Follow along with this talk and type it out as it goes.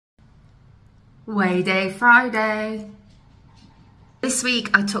Weigh Day Friday. This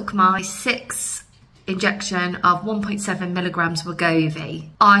week I took my 6th injection of 1.7 milligrams wegovy.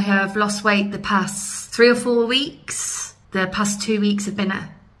 I have lost weight the past 3 or 4 weeks. The past 2 weeks have been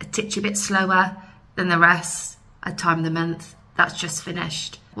a titchy bit slower than the rest at time of the month. That's just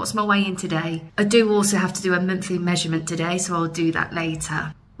finished. What's my weigh in today? I do also have to do a monthly measurement today, so I'll do that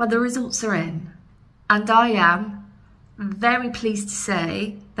later. Well, the results are in, and I am very pleased to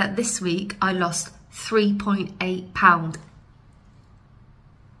say that this week I lost 3.8 pounds.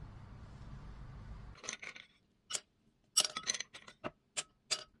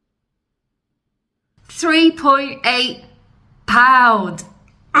 £3.8.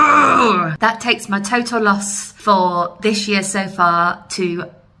 That takes my total loss for this year so far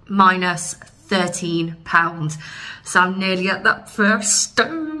to minus £13. So I'm nearly at that first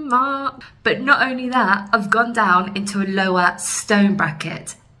stone mark. But not only that, I've gone down into a lower stone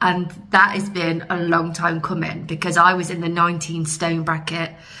bracket, and that has been a long time coming because I was in the 19 stone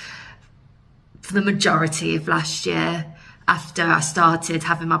bracket for the majority of last year after I started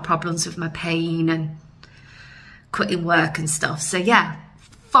having my problems with my pain and quitting work and stuff. So yeah,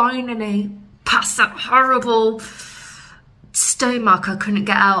 finally past that horrible stone mark I couldn't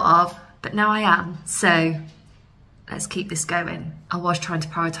get out of, but now I am. So let's keep this going. I was trying to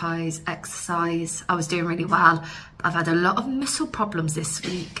prioritise exercise. I was doing really well, but I've had a lot of muscle problems this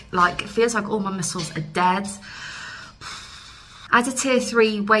week. Like, it feels like all my muscles are dead. I had a tier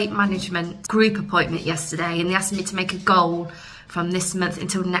 3 weight management group appointment yesterday, and they asked me to make a goal from this month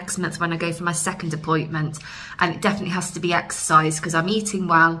until next month when I go for my 2nd appointment. And it definitely has to be exercise because I'm eating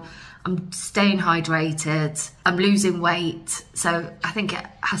well, I'm staying hydrated, I'm losing weight. So I think it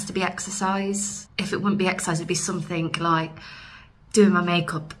has to be exercise. If it wouldn't be exercise, it'd be something like doing my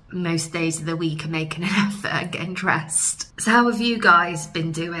makeup most days of the week and making an effort and getting dressed. So how have you guys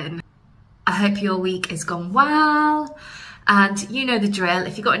been doing? I hope your week has gone well. And you know the drill.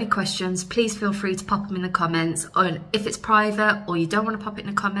 If you've got any questions, please feel free to pop them in the comments. Or if it's private or you don't want to pop it in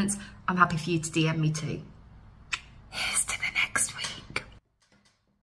the comments, I'm happy for you to DM me too.